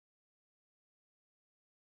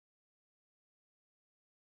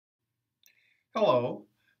Hello,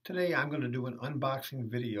 today I'm going to do an unboxing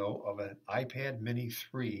video of an iPad Mini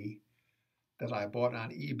 3 that I bought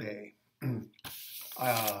on eBay.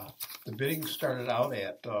 The bidding started out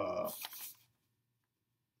at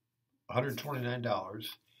 $129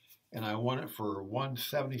 and I won it for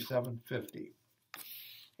 $177.50.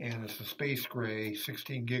 And it's a space gray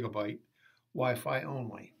 16 gigabyte Wi-Fi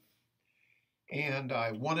only. And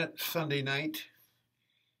I won it Sunday night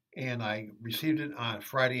and I received it on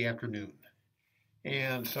Friday afternoon.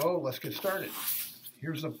 And so let's get started.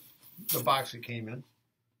 Here's the box it came in.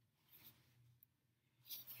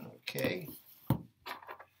 Okay.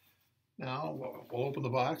 Now we'll open the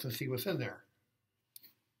box and see what's in there.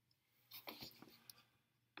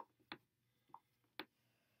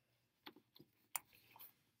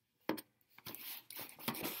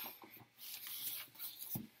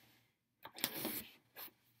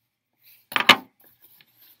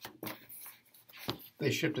 They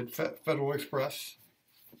shipped it Federal Express,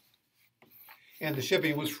 and the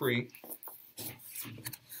shipping was free.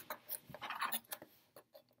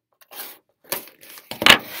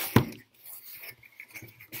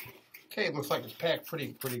 Okay, it looks like it's packed pretty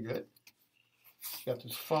good. Got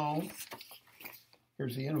this phone.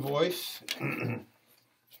 Here's the invoice.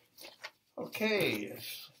 Okay,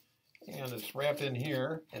 and it's wrapped in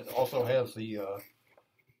here. It also has the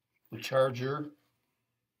charger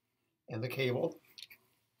and the cable.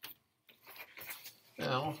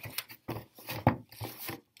 Now,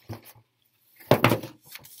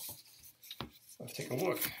 let's take a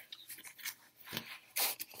look.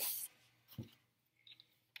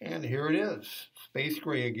 And here it is, space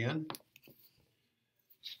gray again.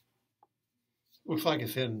 Looks like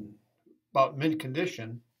it's in about mint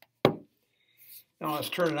condition. Now let's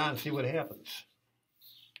turn it on and see what happens.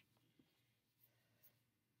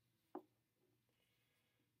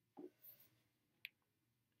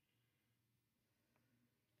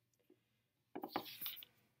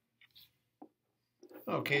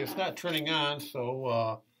 Okay, it's not turning on,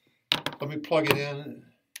 so let me plug it in,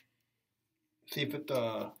 see if it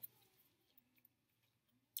that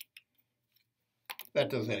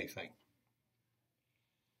does anything.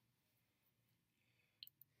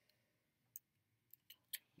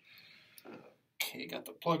 Okay, got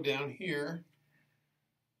the plug down here.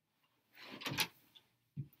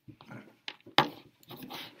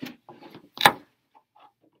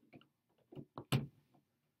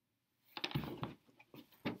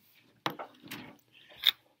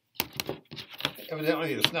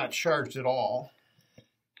 Evidently, it's not charged at all.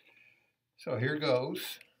 So here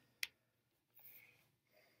goes.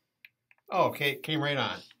 Oh, okay, it came right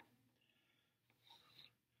on.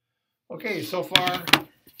 Okay, so far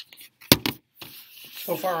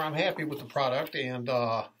I'm happy with the product, and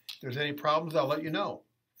if there's any problems, I'll let you know.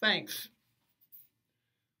 Thanks.